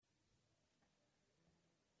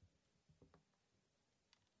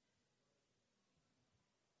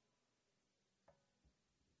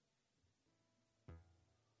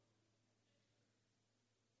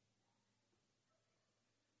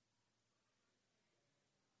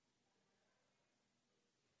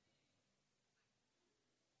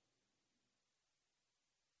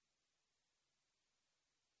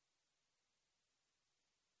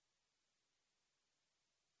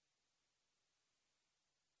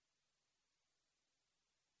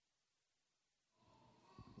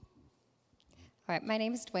All right, my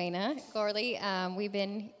name is Dwayna Gorley. We've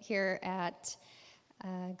been here at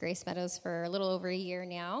Grace Meadows for a little over a year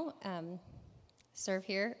now. Serve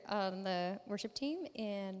here on the worship team,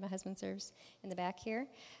 and my husband serves in the back here.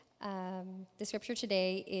 The scripture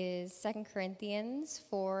today is 2 Corinthians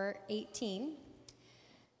 4:18.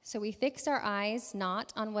 So we fix our eyes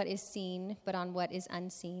not on what is seen, but on what is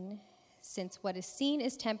unseen, since what is seen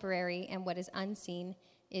is temporary and what is unseen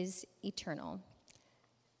is eternal.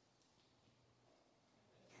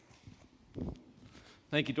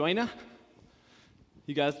 Thank you, Dwayna.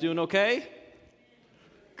 You guys doing okay?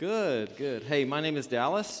 Good. Hey, my name is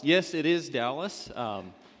Dallas. Yes, it is Dallas.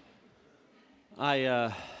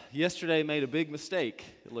 I yesterday made a big mistake,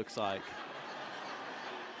 it looks like.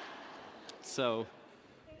 So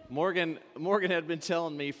Morgan had been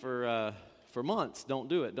telling me for months, don't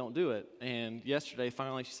do it. And yesterday,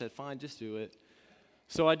 finally, she said, fine, just do it.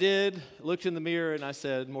 So I did, looked in the mirror, and I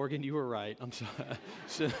said, Morgan, you were right. I'm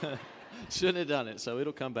sorry. Shouldn't have done it, so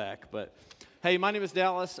it'll come back. But hey, my name is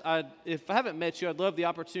Dallas. If I haven't met you, I'd love the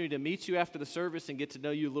opportunity to meet you after the service and get to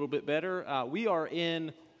know you a little bit better. We are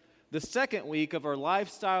in the second week of our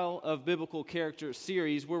Lifestyle of Biblical Character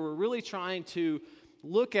series, where we're really trying to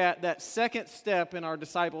look at that second step in our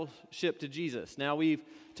discipleship to Jesus. Now, we've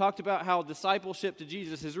talked about how discipleship to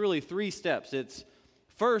Jesus is really three steps.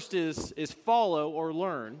 First is follow or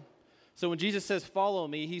learn. So when Jesus says, follow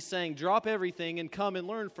me, he's saying, drop everything and come and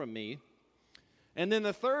learn from me. And then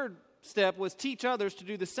the third step was teach others to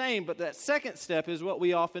do the same, but that second step is what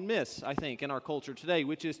we often miss, I think, in our culture today,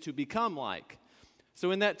 which is to become like.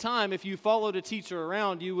 So in that time, if you followed a teacher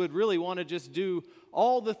around, you would really want to just do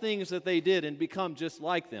all the things that they did and become just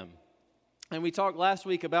like them. And we talked last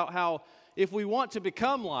week about how if we want to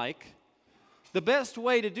become like, the best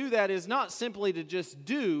way to do that is not simply to just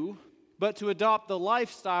do, but to adopt the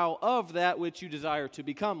lifestyle of that which you desire to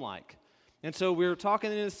become like. And so we're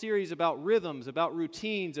talking in a series about rhythms, about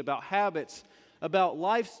routines, about habits, about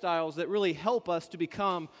lifestyles that really help us to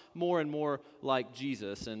become more and more like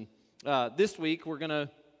Jesus. And this week we're going to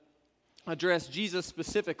address Jesus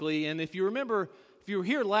specifically. And if you remember, if you were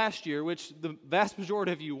here last year, which the vast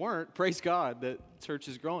majority of you weren't, praise God that church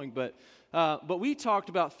is growing, but we talked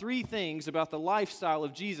about three things about the lifestyle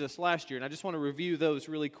of Jesus last year, and I just want to review those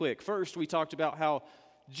really quick. First, we talked about how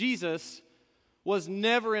Jesus was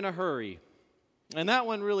never in a hurry. And that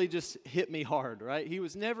one really just hit me hard, right? He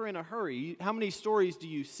was never in a hurry. How many stories do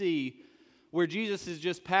you see where Jesus is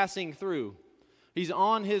just passing through? He's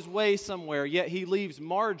on his way somewhere, yet he leaves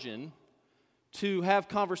margin to have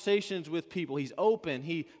conversations with people. He's open.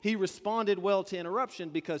 He responded well to interruption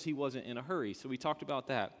because he wasn't in a hurry. So we talked about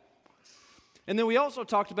that. And then we also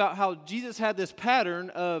talked about how Jesus had this pattern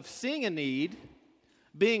of seeing a need,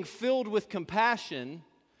 being filled with compassion,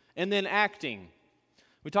 and then acting.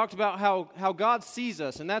 We talked about how God sees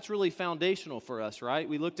us, and that's really foundational for us, right?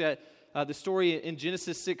 We looked at the story in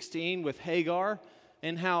Genesis 16 with Hagar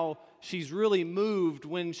and how she's really moved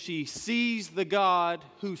when she sees the God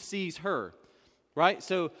who sees her, right?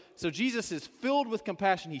 So Jesus is filled with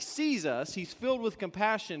compassion. He sees us. He's filled with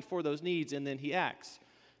compassion for those needs, and then he acts.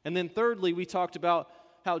 And then thirdly, we talked about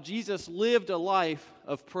how Jesus lived a life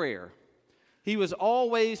of prayer. He was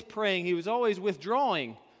always praying. He was always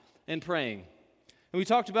withdrawing and praying. And we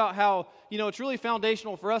talked about how, it's really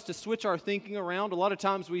foundational for us to switch our thinking around. A lot of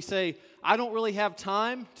times we say, I don't really have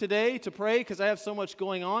time today to pray because I have so much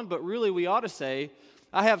going on. But really we ought to say,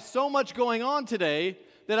 I have so much going on today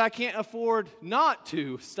that I can't afford not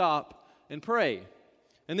to stop and pray.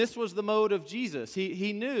 And this was the mode of Jesus.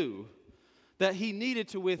 He knew that he needed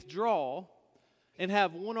to withdraw and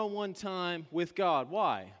have one-on-one time with God.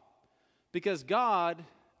 Why? Because God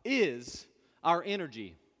is our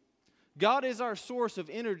energy. God is our source of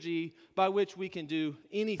energy by which we can do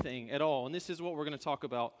anything at all. And this is what we're going to talk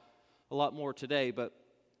about a lot more today. But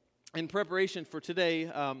in preparation for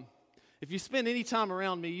today, if you spend any time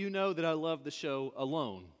around me, you know that I love the show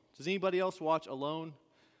Alone. Does anybody else watch Alone?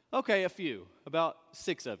 Okay, a few, about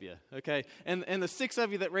 6 of you, okay? And the 6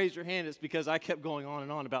 of you that raised your hand is because I kept going on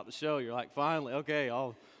and on about the show. You're like, finally, okay,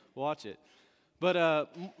 I'll watch it. But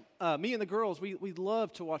me and the girls, we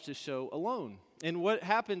love to watch this show Alone. And what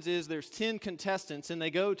happens is there's 10 contestants, and they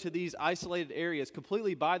go to these isolated areas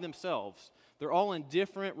completely by themselves. They're all in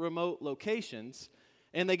different remote locations,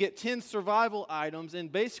 and they get 10 survival items,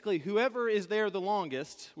 and basically whoever is there the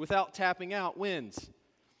longest without tapping out wins.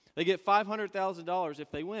 They get $500,000 if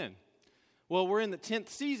they win. Well, we're in the 10th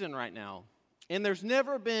season right now, and there's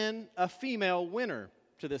never been a female winner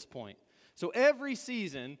to this point. So every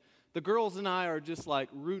season, the girls and I are just like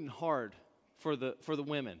rooting hard for the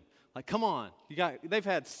women. Like, come on, they've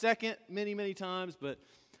had second many times, but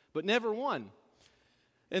never won.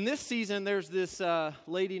 In this season, there's this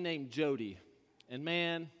lady named Jody. And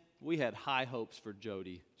man, we had high hopes for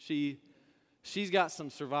Jody. She's got some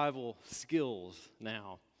survival skills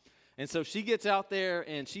now. And so she gets out there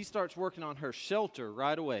and she starts working on her shelter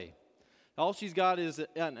right away. All she's got is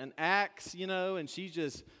an axe, and she's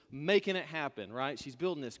just making it happen, right? She's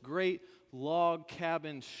building this great log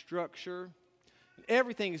cabin structure.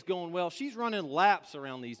 Everything is going well. She's running laps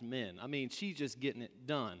around these men. I mean, she's just getting it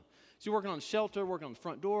done. She's working on shelter, working on the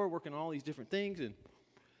front door, working on all these different things,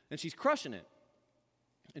 and she's crushing it.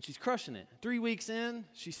 And she's crushing it. 3 weeks in,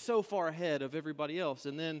 she's so far ahead of everybody else.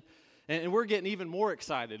 And we're getting even more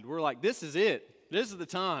excited. We're like, this is it. This is the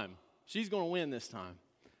time. She's going to win this time.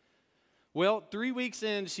 Well, 3 weeks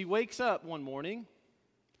in, she wakes up one morning,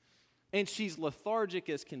 and she's lethargic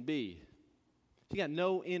as can be. She got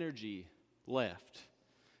no energy left.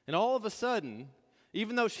 And all of a sudden,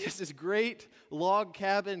 even though she has this great log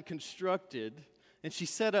cabin constructed, and she's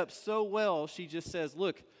set up so well, she just says,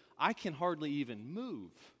 look, I can hardly even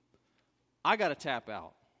move. I got to tap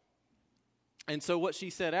out. And so what she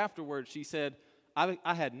said afterwards, she said,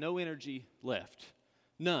 I had no energy left.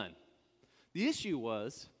 None. The issue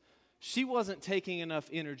was she wasn't taking enough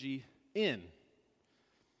energy in.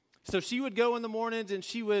 So she would go in the mornings and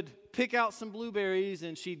she would pick out some blueberries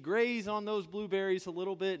and she'd graze on those blueberries a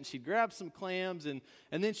little bit and she'd grab some clams and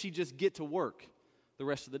then she'd just get to work the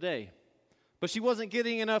rest of the day. But she wasn't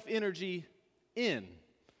getting enough energy in.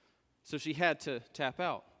 So she had to tap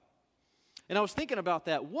out. And I was thinking about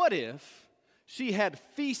that. What if she had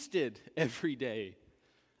feasted every day?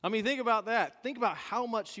 I mean, think about that. Think about how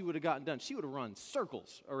much she would have gotten done. She would have run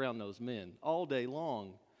circles around those men all day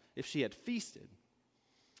long if she had feasted.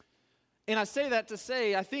 And I say that to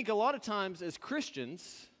say, I think a lot of times as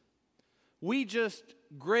Christians, we just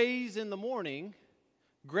graze in the morning,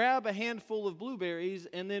 grab a handful of blueberries,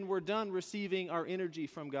 and then we're done receiving our energy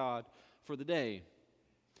from God for the day.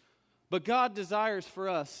 But God desires for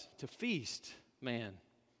us to feast, man,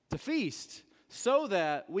 to feast, so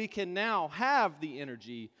that we can now have the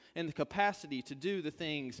energy and the capacity to do the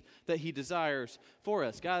things that He desires for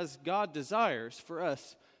us. Guys, God desires for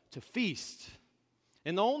us to feast.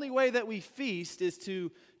 And the only way that we feast is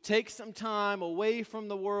to take some time away from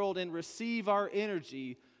the world and receive our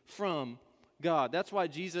energy from God. That's why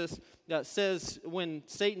Jesus says when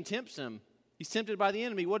Satan tempts him, he's tempted by the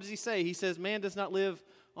enemy. What does he say? He says, man does not live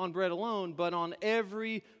on bread alone, but on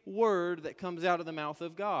every word that comes out of the mouth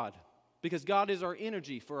of God. Because God is our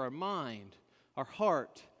energy for our mind, our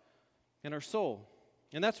heart, and our soul.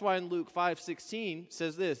 And that's why in Luke 5:16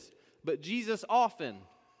 says this, but Jesus often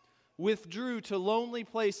withdrew to lonely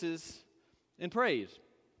places and prayed.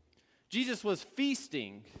 Jesus was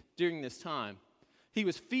feasting during this time. He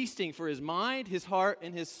was feasting for his mind, his heart,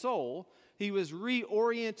 and his soul. He was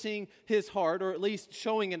reorienting his heart, or at least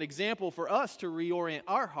showing an example for us to reorient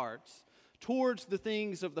our hearts towards the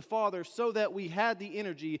things of the Father so that we had the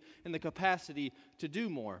energy and the capacity to do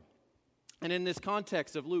more. And in this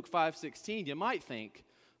context of Luke 5:16, you might think,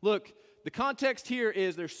 look, the context here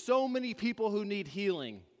is there's so many people who need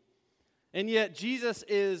healing. And yet Jesus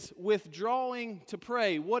is withdrawing to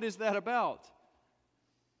pray. What is that about?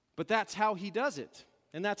 But that's how He does it.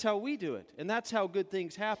 And that's how we do it. And that's how good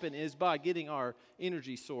things happen, is by getting our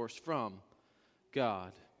energy source from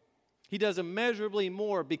God. He does immeasurably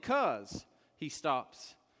more because He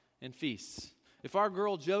stops and feasts. If our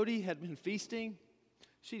girl Jody had been feasting,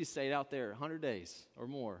 she'd have stayed out there 100 days or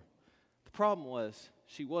more. The problem was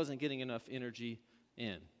she wasn't getting enough energy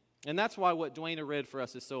in. And that's why what Dwayna read for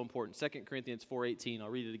us is so important. 2 Corinthians 4:18,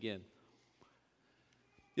 I'll read it again.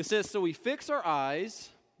 It says, so we fix our eyes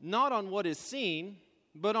not on what is seen,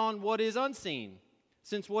 but on what is unseen.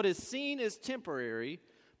 Since what is seen is temporary,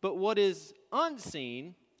 but what is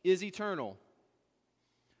unseen is eternal.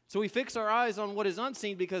 So we fix our eyes on what is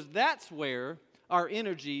unseen because that's where our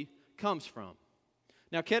energy comes from.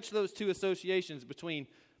 Now catch those two associations between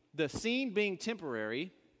the seen being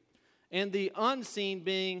temporary and the unseen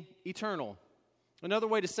being eternal. Another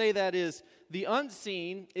way to say that is the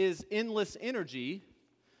unseen is endless energy,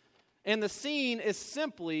 and the seen is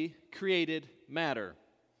simply created matter.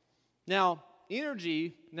 Now,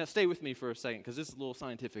 energy, now stay with me for a second because this is a little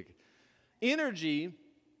scientific. Energy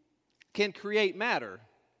can create matter,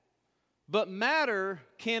 but matter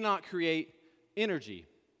cannot create energy.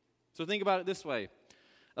 So think about it this way.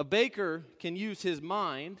 A baker can use his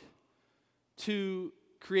mind to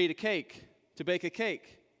create a cake, to bake a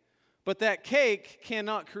cake. But that cake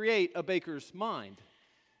cannot create a baker's mind.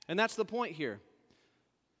 And that's the point here.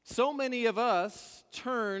 So many of us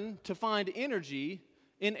turn to find energy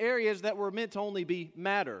in areas that were meant to only be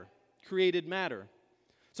matter, created matter.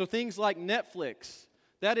 So things like Netflix,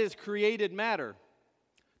 that is created matter.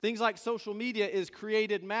 Things like social media is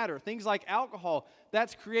created matter. Things like alcohol,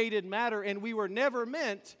 that's created matter. And we were never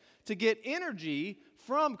meant to get energy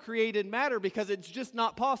from created matter because it's just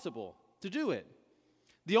not possible to do it.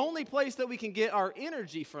 The only place that we can get our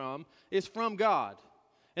energy from is from God.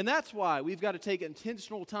 And that's why we've got to take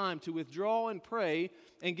intentional time to withdraw and pray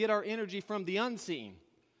and get our energy from the unseen.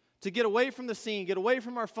 To get away from the scene, get away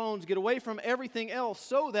from our phones, get away from everything else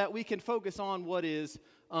so that we can focus on what is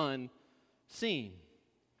unseen.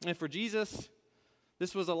 And for Jesus,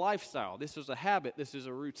 this was a lifestyle. This was a habit. This is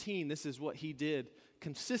a routine. This is what he did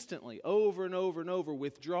consistently over and over and over,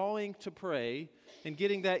 withdrawing to pray and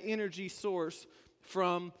getting that energy source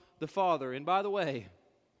from the Father. And by the way,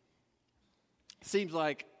 it seems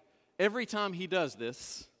like every time he does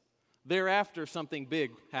this, thereafter something big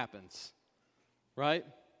happens, right?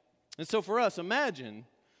 And so for us, imagine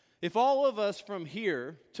if all of us from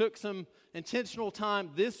here took some intentional time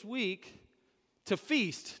this week to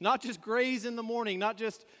feast, not just graze in the morning, not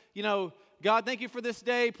just, God, thank you for this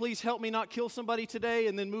day. Please help me not kill somebody today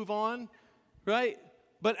and then move on, right?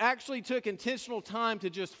 But actually took intentional time to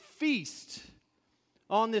just feast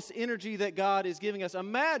on this energy that God is giving us.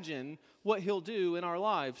 Imagine what he'll do in our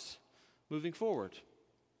lives moving forward.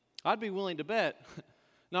 I'd be willing to bet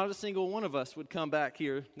not a single one of us would come back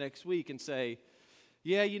here next week and say,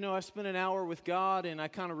 yeah, I spent an hour with God and I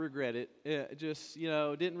kind of regret it. It just,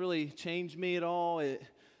 didn't really change me at all. It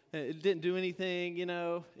didn't do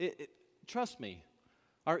anything, Trust me,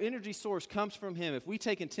 our energy source comes from him. If we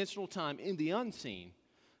take intentional time in the unseen,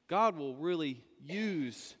 God will really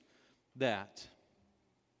use that.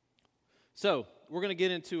 So, we're going to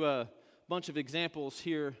get into a bunch of examples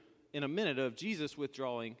here in a minute of Jesus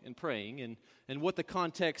withdrawing and praying and what the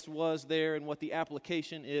context was there and what the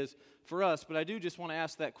application is for us. But I do just want to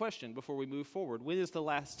ask that question before we move forward. When is the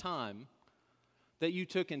last time that you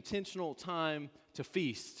took intentional time to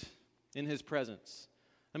feast in his presence?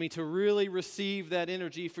 To really receive that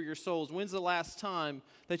energy for your souls. When's the last time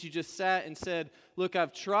that you just sat and said, look,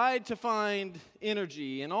 I've tried to find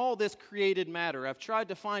energy in all this created matter. I've tried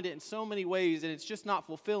to find it in so many ways and it's just not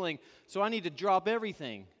fulfilling. So I need to drop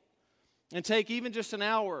everything and take even just an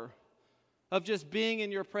hour of just being in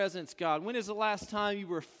your presence, God. When is the last time you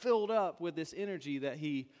were filled up with this energy that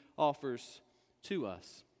he offers to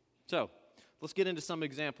us? So let's get into some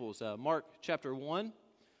examples. Mark chapter 1,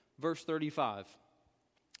 verse 35.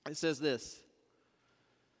 It says this.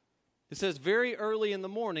 It says, very early in the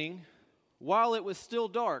morning, while it was still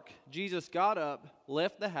dark, Jesus got up,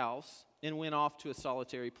 left the house, and went off to a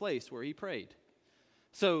solitary place where he prayed.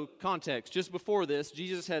 So, context, just before this,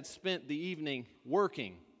 Jesus had spent the evening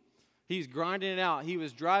working. He's grinding it out. He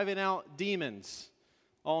was driving out demons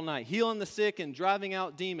all night, healing the sick and driving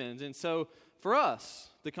out demons. And so, for us,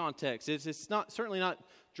 the context is it's not certainly not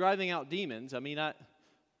driving out demons.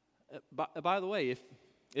 By the way,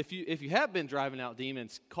 if you have been driving out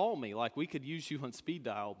demons, call me. Like, we could use you on speed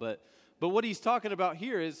dial. But what he's talking about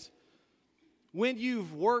here is when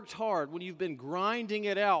you've worked hard, when you've been grinding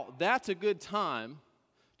it out, that's a good time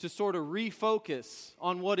to sort of refocus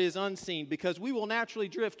on what is unseen, because we will naturally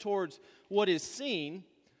drift towards what is seen.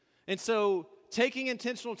 And so taking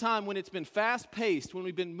intentional time when it's been fast-paced, when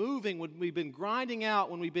we've been moving, when we've been grinding out,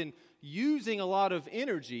 when we've been using a lot of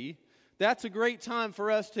energy, that's a great time for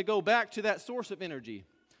us to go back to that source of energy.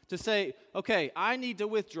 To say, okay, I need to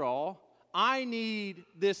withdraw. I need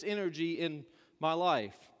this energy in my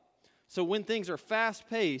life. So when things are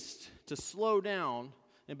fast-paced, to slow down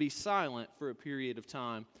and be silent for a period of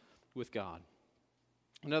time with God.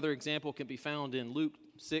 Another example can be found in Luke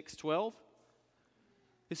 6:12.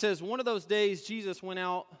 It says, one of those days Jesus went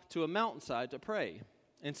out to a mountainside to pray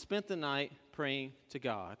and spent the night praying to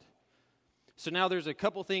God. So now there's a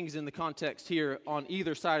couple things in the context here on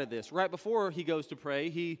either side of this. Right before he goes to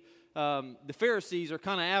pray, the Pharisees are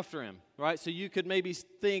kind of after him, right? So you could maybe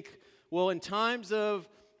think, well, in times of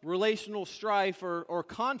relational strife or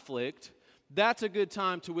conflict, that's a good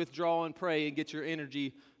time to withdraw and pray and get your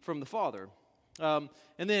energy from the Father. And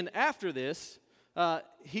then after this,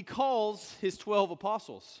 he calls his 12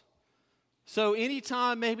 apostles. So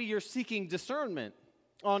anytime maybe you're seeking discernment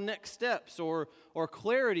on next steps or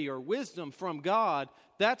clarity or wisdom from God,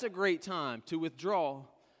 that's a great time to withdraw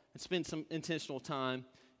and spend some intentional time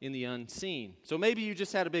in the unseen. So maybe you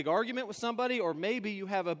just had a big argument with somebody, or maybe you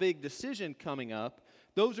have a big decision coming up.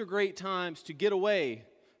 Those are great times to get away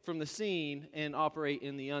from the seen and operate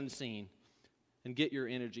in the unseen and get your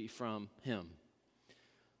energy from him.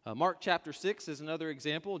 Mark chapter 6 is another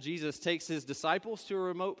example. Jesus takes his disciples to a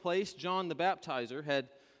remote place. John the Baptizer had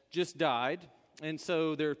just died, and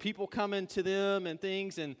so there are people coming to them and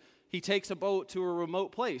things, and he takes a boat to a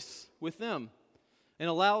remote place with them and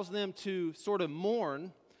allows them to sort of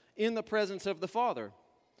mourn in the presence of the Father.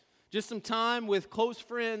 Just some time with close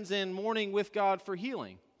friends and mourning with God for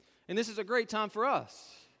healing. And this is a great time for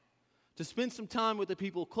us to spend some time with the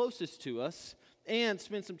people closest to us and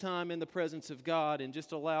spend some time in the presence of God and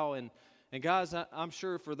just allow, and guys, I'm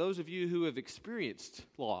sure for those of you who have experienced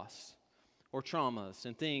loss or traumas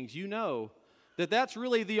and things, you know that that's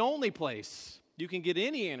really the only place you can get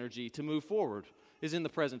any energy to move forward is in the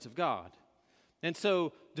presence of God. And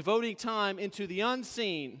so devoting time into the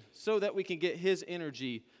unseen so that we can get His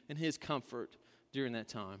energy and His comfort during that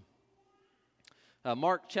time.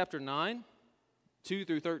 Mark chapter 9, 2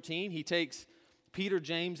 through 13, he takes Peter,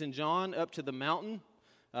 James, and John up to the mountain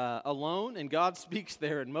alone, and God speaks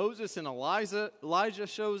there. And Moses and Elijah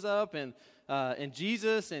shows up, and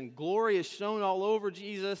Jesus, and glory is shown all over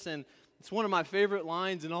Jesus. And it's one of my favorite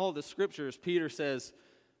lines in all of the scriptures. Peter says,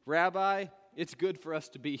 "Rabbi, it's good for us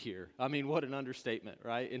to be here." I mean, what an understatement,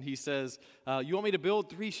 right? And he says, "You want me to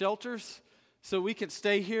build 3 shelters so we can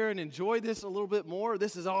stay here and enjoy this a little bit more?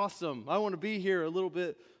 This is awesome. I want to be here a little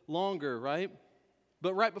bit longer," right?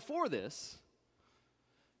 But right before this,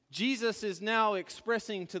 Jesus is now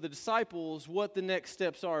expressing to the disciples what the next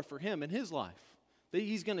steps are for him in his life, that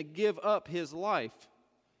he's going to give up his life.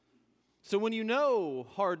 So when you know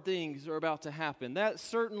hard things are about to happen, that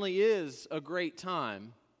certainly is a great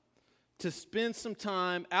time to spend some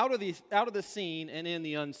time out of the seen and in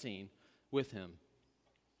the unseen with him.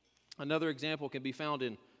 Another example can be found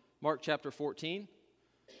in Mark chapter 14.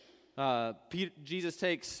 Jesus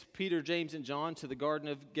takes Peter, James, and John to the Garden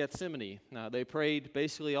of Gethsemane. Now, they prayed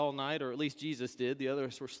basically all night, or at least Jesus did. The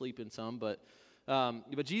others were sleeping some, but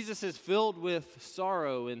Jesus is filled with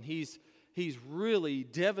sorrow, and he's really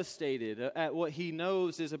devastated at what he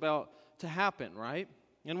knows is about to happen, right?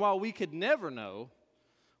 And while we could never know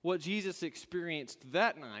what Jesus experienced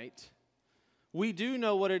that night, we do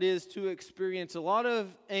know what it is to experience a lot of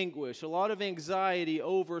anguish, a lot of anxiety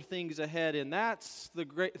over things ahead, and that's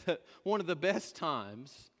one of the best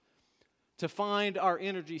times to find our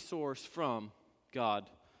energy source from God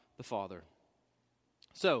the Father.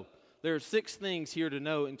 So, there are 6 things here to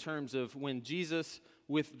know in terms of when Jesus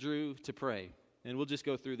withdrew to pray, and we'll just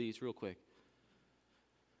go through these real quick.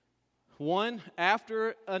 1,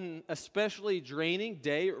 after an especially draining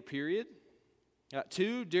day or period.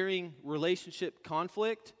 2, during relationship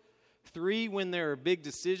conflict. 3, when there are big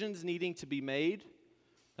decisions needing to be made.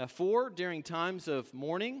 4, during times of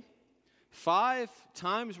mourning. 5,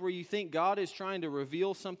 times where you think God is trying to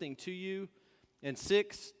reveal something to you. And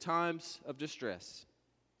 6, times of distress.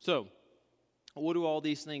 So, what do all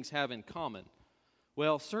these things have in common?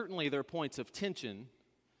 Well, certainly they're points of tension,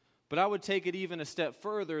 but I would take it even a step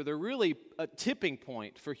further. They're really a tipping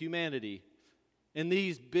point for humanity in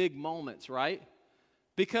these big moments, right?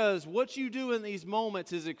 Because what you do in these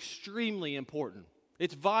moments is extremely important.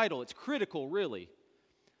 It's vital. It's critical, really.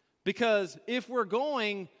 Because if we're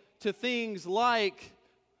going to things like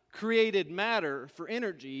created matter for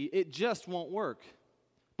energy, it just won't work.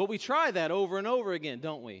 But we try that over and over again,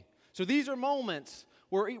 don't we? So these are moments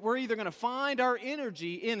where we're either going to find our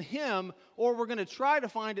energy in Him, or we're going to try to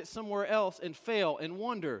find it somewhere else and fail and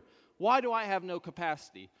wonder, why do I have no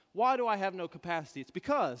capacity? Why do I have no capacity? It's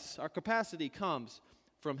because our capacity comes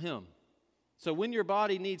from Him. So when your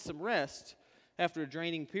body needs some rest after a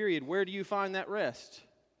draining period, where do you find that rest?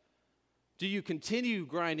 Do you continue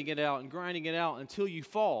grinding it out until you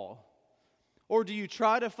fall? Or do you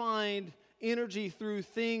try to find energy through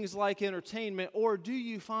things like entertainment, or do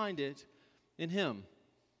you find it in Him?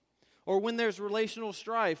 Or when there's relational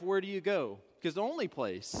strife, where do you go? Because the only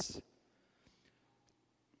place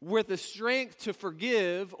with the strength to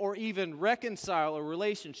forgive or even reconcile a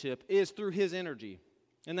relationship is through His energy.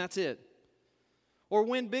 And that's it. Or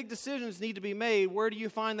when big decisions need to be made, where do you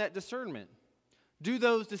find that discernment? Do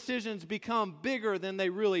those decisions become bigger than they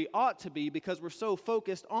really ought to be because we're so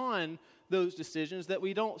focused on those decisions that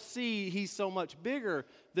we don't see He's so much bigger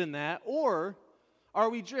than that? Or are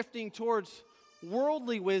we drifting towards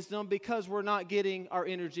worldly wisdom because we're not getting our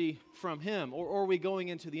energy from Him? Or are we going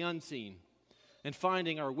into the unseen and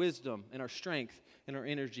finding our wisdom and our strength and our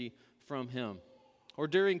energy from Him? Or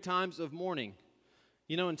during times of mourning.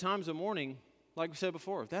 You know, in times of mourning, like we said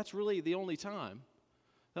before, that's really the only time,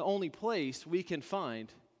 the only place we can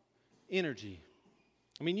find energy.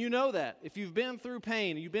 I mean, you know that. If you've been through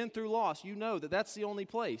pain, you've been through loss, you know that that's the only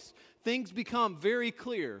place. Things become very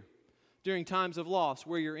clear during times of loss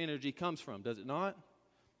where your energy comes from, does it not?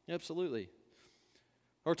 Absolutely.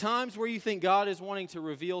 Or times where you think God is wanting to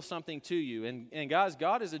reveal something to you. And guys,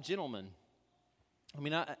 God is a gentleman. I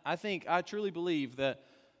mean, I truly believe that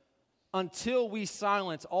until we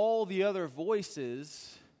silence all the other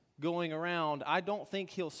voices going around, I don't think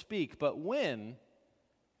he'll speak. But when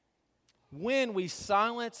we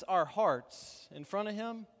silence our hearts in front of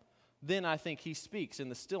him, then I think he speaks in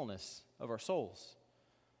the stillness of our souls.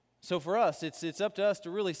 So for us, it's up to us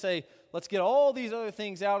to really say, let's get all these other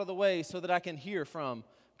things out of the way so that I can hear from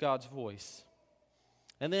God's voice.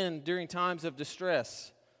 And then during times of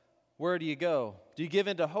distress, where do you go? Do you give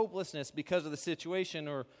in to hopelessness because of the situation,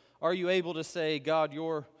 or are you able to say, God,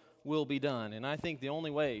 your will be done? And I think the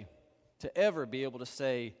only way to ever be able to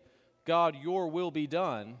say, God, your will be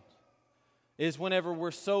done, is whenever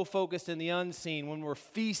we're so focused in the unseen, when we're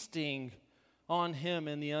feasting on him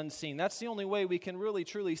in the unseen. That's the only way we can really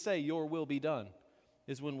truly say, your will be done,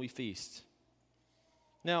 is when we feast.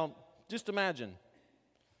 Now, just imagine.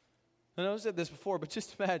 I know I said this before, but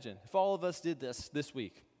just imagine if all of us did this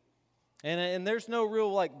week. And there's no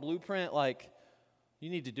real blueprint, you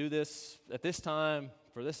need to do this at this time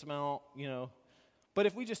for this amount, But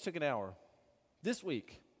if we just took an hour this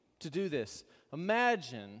week to do this,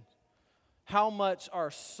 imagine how much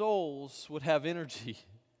our souls would have energy.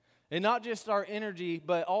 And not just our energy,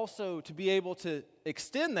 but also to be able to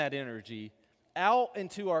extend that energy out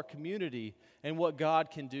into our community and what God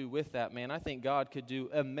can do with that, man. I think God could do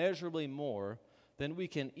immeasurably more than we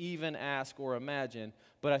can even ask or imagine.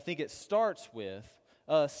 But I think it starts with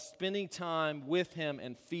us spending time with him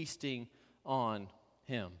and feasting on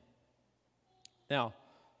him. Now,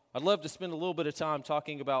 I'd love to spend a little bit of time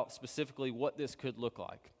talking about specifically what this could look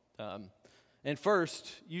like. And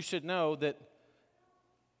first, you should know that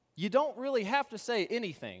you don't really have to say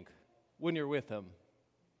anything when you're with him.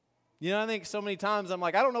 I think so many times I'm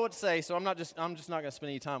like, I don't know what to say, so I'm just not going to spend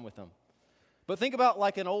any time with them. But think about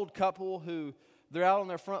an old couple who they're out on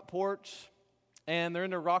their front porch and they're in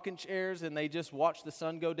their rocking chairs and they just watch the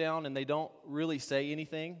sun go down and they don't really say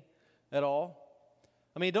anything at all.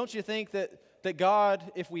 I mean, don't you think that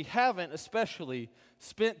God, if we haven't especially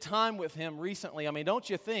spent time with him recently, don't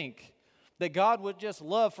you think that God would just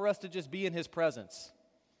love for us to just be in his presence?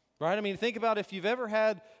 Right? I mean, think about if you've ever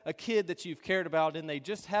had a kid that you've cared about and they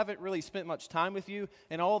just haven't really spent much time with you,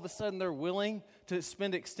 and all of a sudden they're willing to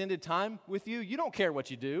spend extended time with you. You don't care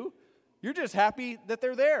what you do. You're just happy that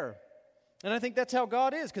they're there. And I think that's how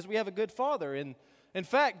God is, because we have a good Father. And in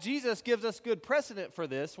fact, Jesus gives us good precedent for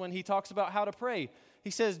this when he talks about how to pray.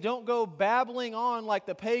 He says, don't go babbling on like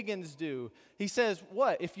the pagans do. He says,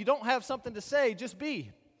 what? If you don't have something to say, just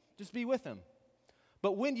be with him.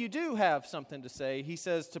 But when you do have something to say, he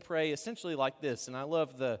says to pray essentially like this. And I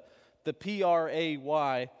love the PRAY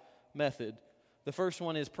method. The first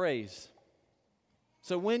one is praise.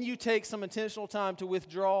 So when you take some intentional time to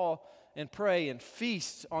withdraw and pray and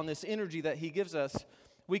feast on this energy that he gives us,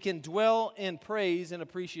 we can dwell in praise and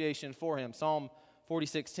appreciation for him. Psalm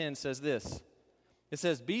 46:10 says this. It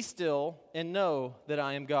says, be still and know that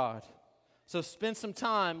I am God. So spend some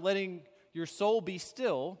time letting your soul be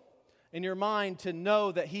still in your mind to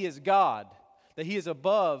know that he is God, that he is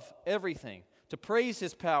above everything, to praise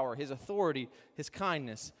his power, his authority, his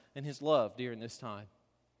kindness, and his love during this time.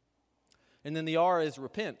 And then the R is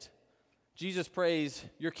repent. Jesus prays,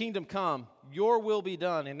 your kingdom come, your will be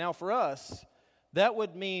done. And now for us, that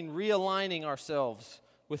would mean realigning ourselves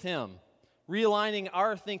with him, realigning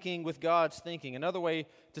our thinking with God's thinking. Another way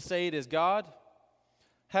to say it is, God,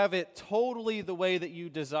 have it totally the way that you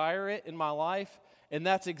desire it in my life. And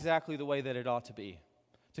that's exactly the way that it ought to be.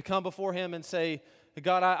 To come before him and say,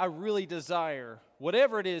 God, I really desire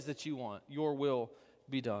whatever it is that you want, your will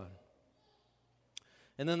be done.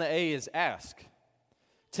 And then the A is ask.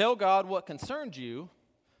 Tell God what concerns you,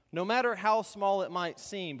 no matter how small it might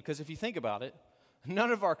seem. Because if you think about it,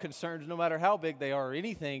 none of our concerns, no matter how big they are,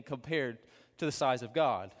 anything compared to the size of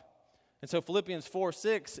God. And so Philippians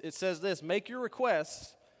 4:6, it says this, make your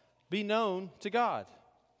requests be known to God.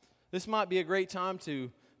 This might be a great time to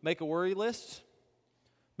make a worry list,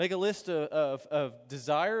 make a list of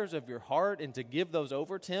desires of your heart and to give those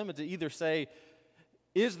over to him and to either say,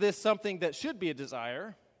 is this something that should be a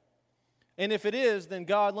desire? And if it is, then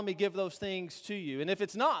God, let me give those things to you. And if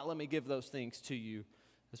it's not, let me give those things to you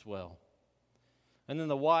as well. And then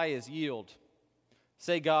the Y is yield.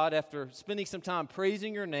 Say, God, after spending some time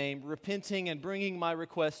praising your name, repenting and bringing my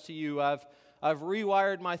request to you, I've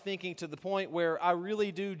rewired my thinking to the point where I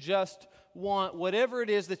really do just want whatever it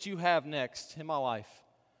is that you have next in my life.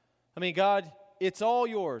 I mean, God, it's all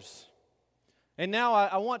yours. And now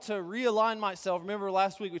I want to realign myself. Remember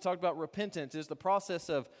last week we talked about repentance is the process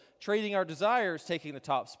of trading our desires taking the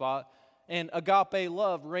top spot and agape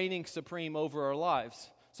love reigning supreme over our lives.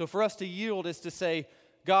 So for us to yield is to say,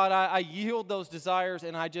 God, I yield those desires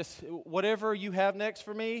and whatever you have next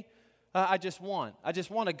for me, I just want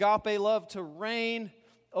agape love to reign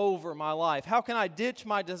over my life. How can I ditch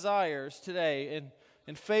my desires today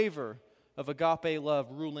in favor of agape love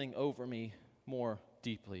ruling over me more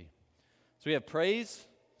deeply? So we have praise,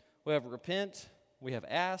 we have repent, we have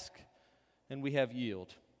ask, and we have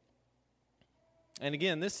yield. And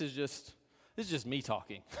again, this is just me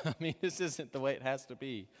talking. I mean, this isn't the way it has to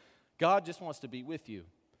be. God just wants to be with you.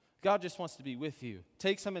 God just wants to be with you.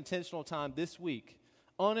 Take some intentional time this week,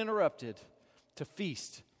 uninterrupted, to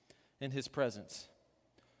feast in His presence.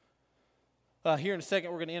 Here in a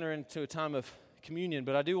second, we're going to enter into a time of communion,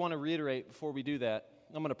 but I do want to reiterate before we do that.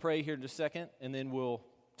 I'm going to pray here in just a second, and then we'll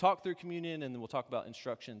talk through communion, and then we'll talk about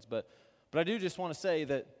instructions. But I do just want to say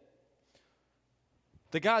that,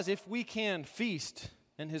 guys, if we can feast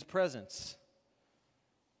in His presence,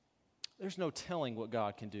 there's no telling what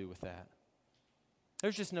God can do with that.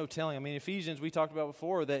 There's just no telling. I mean, Ephesians, we talked about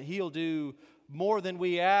before, that He'll do more than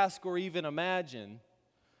we ask or even imagine.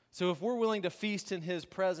 So if we're willing to feast in His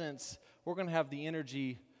presence, we're going to have the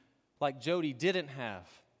energy like Jody didn't have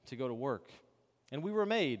to go to work. And we were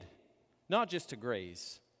made not just to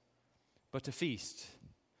graze, but to feast.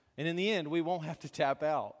 And in the end, we won't have to tap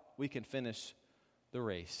out. We can finish the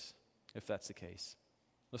race, if that's the case.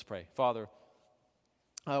 Let's pray. Father,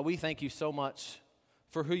 we thank You so much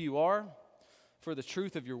for who You are, for the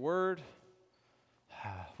truth of Your word.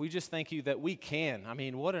 We just thank You that we can. I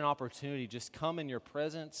mean, what an opportunity. Just come in Your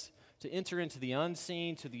presence, to enter into the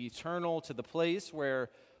unseen, to the eternal, to the place where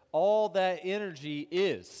all that energy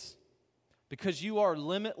is. Because You are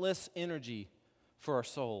limitless energy for our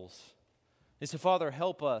souls. And so, Father,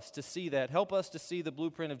 help us to see that. Help us to see the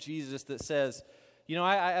blueprint of Jesus that says, you know,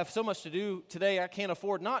 I have so much to do today, I can't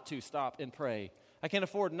afford not to stop and pray. I can't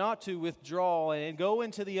afford not to withdraw and go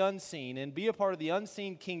into the unseen and be a part of the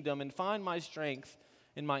unseen kingdom and find my strength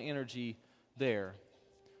and my energy there.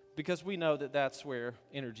 Because we know that that's where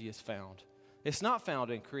energy is found. It's not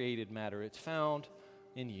found in created matter. It's found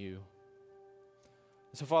in You.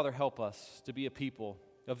 So, Father, help us to be a people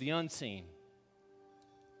of the unseen,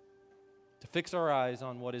 to fix our eyes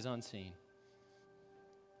on what is unseen.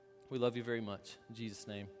 We love You very much. In Jesus'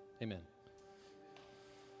 name, amen.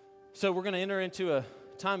 So we're going to enter into a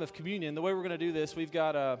time of communion. The way we're going to do this, we've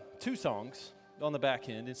got 2 songs on the back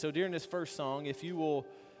end. And so during this first song, if you will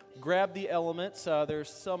grab the elements, there's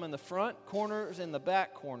some in the front corners and the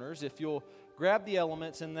back corners. If you'll grab the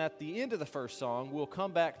elements, and at the end of the first song, we'll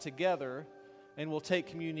come back together and we'll take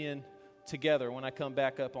communion together when I come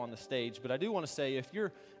back up on the stage. But I do want to say, if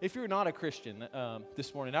you're not a Christian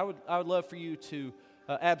this morning, I would love for you to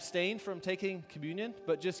abstain from taking communion,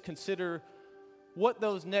 but just consider what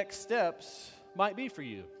those next steps might be for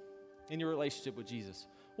you in your relationship with Jesus.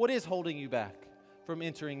 What is holding you back from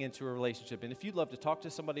entering into a relationship? And if you'd love to talk to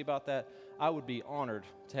somebody about that, I would be honored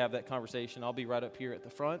to have that conversation. I'll be right up here at the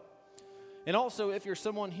front. And also, if you're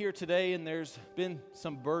someone here today and there's been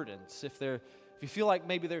some burdens, if you feel like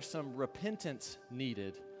maybe there's some repentance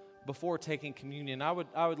needed before taking communion, I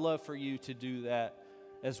would love for you to do that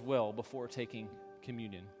as well before taking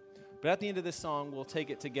communion. But at the end of this song, we'll take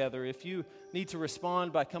it together. If you need to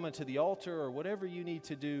respond by coming to the altar or whatever you need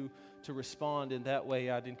to do to respond in that way,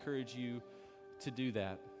 I'd encourage you to do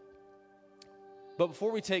that. But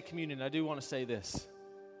before we take communion, I do want to say this.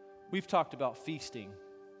 We've talked about feasting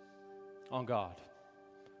on God.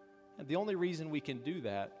 And the only reason we can do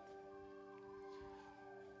that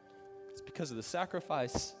is because of the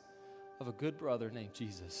sacrifice of a good brother named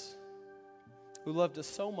Jesus, who loved us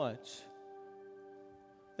so much.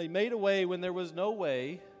 They made a way when there was no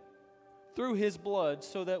way through His blood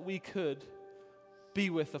so that we could be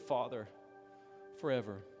with the Father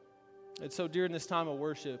forever. And so during this time of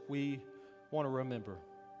worship, we want to remember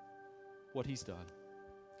what He's done.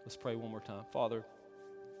 Let's pray one more time. Father,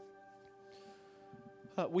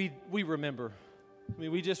 we remember. I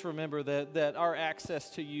mean, we just remember that our access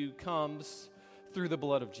to You comes through the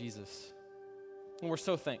blood of Jesus. And we're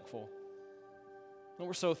so thankful. And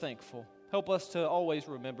we're so thankful. Help us to always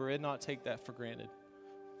remember and not take that for granted.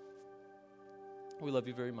 We love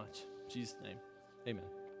You very much. In Jesus' name, amen.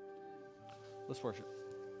 Let's worship.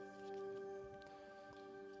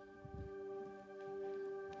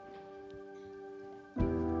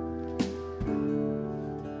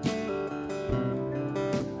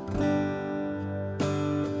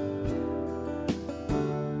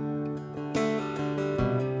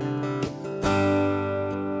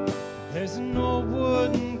 There's an old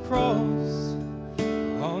wooden cross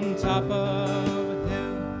on top of a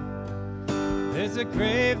hill. There's a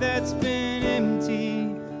grave that's been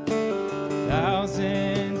empty for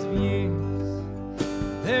thousands of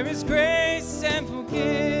years. There is grace and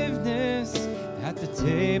forgiveness at the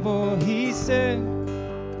table he set,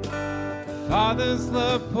 Father's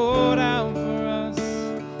love poured out for us,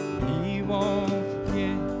 he won't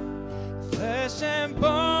forget. Flesh and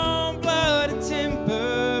bone, blood and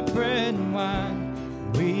timber, bread and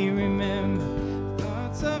wine, we remember.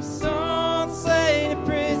 Thoughts of stone, slain in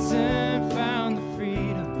prison, found the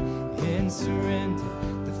freedom in surrender.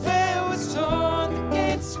 The veil was torn, the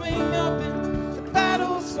gates swing open, the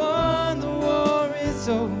battle's won, the war is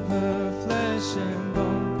over. Flesh and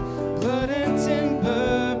bone, blood and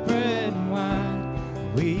timber, bread and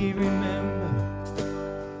wine, we remember.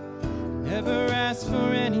 Never asked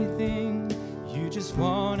for anything, you just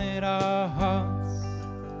wanted our hearts.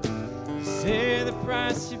 You say the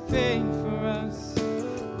price you paid for us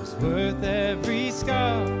was worth every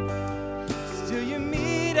scar. Still you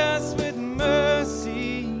meet us with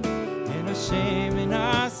mercy and no shame in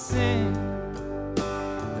our sin.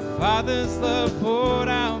 The Father's love poured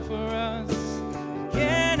out for us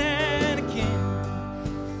again and again.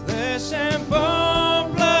 Flesh and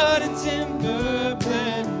bone, blood and timber,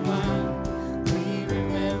 bread and wine, we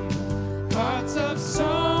remember. Hearts of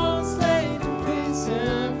stone, slain in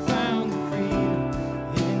prison, found the freedom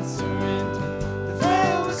in surrender. The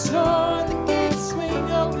veil was torn, the gates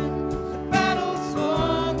swing open, the battle's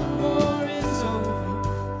won, the war is over.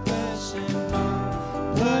 Flesh and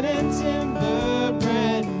bone, blood and timber,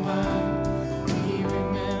 bread and wine, we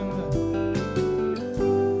remember.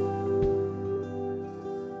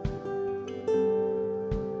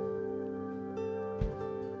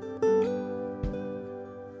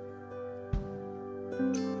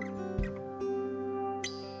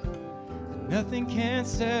 Nothing can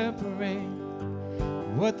separate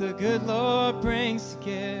what the good Lord brings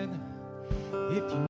together. If you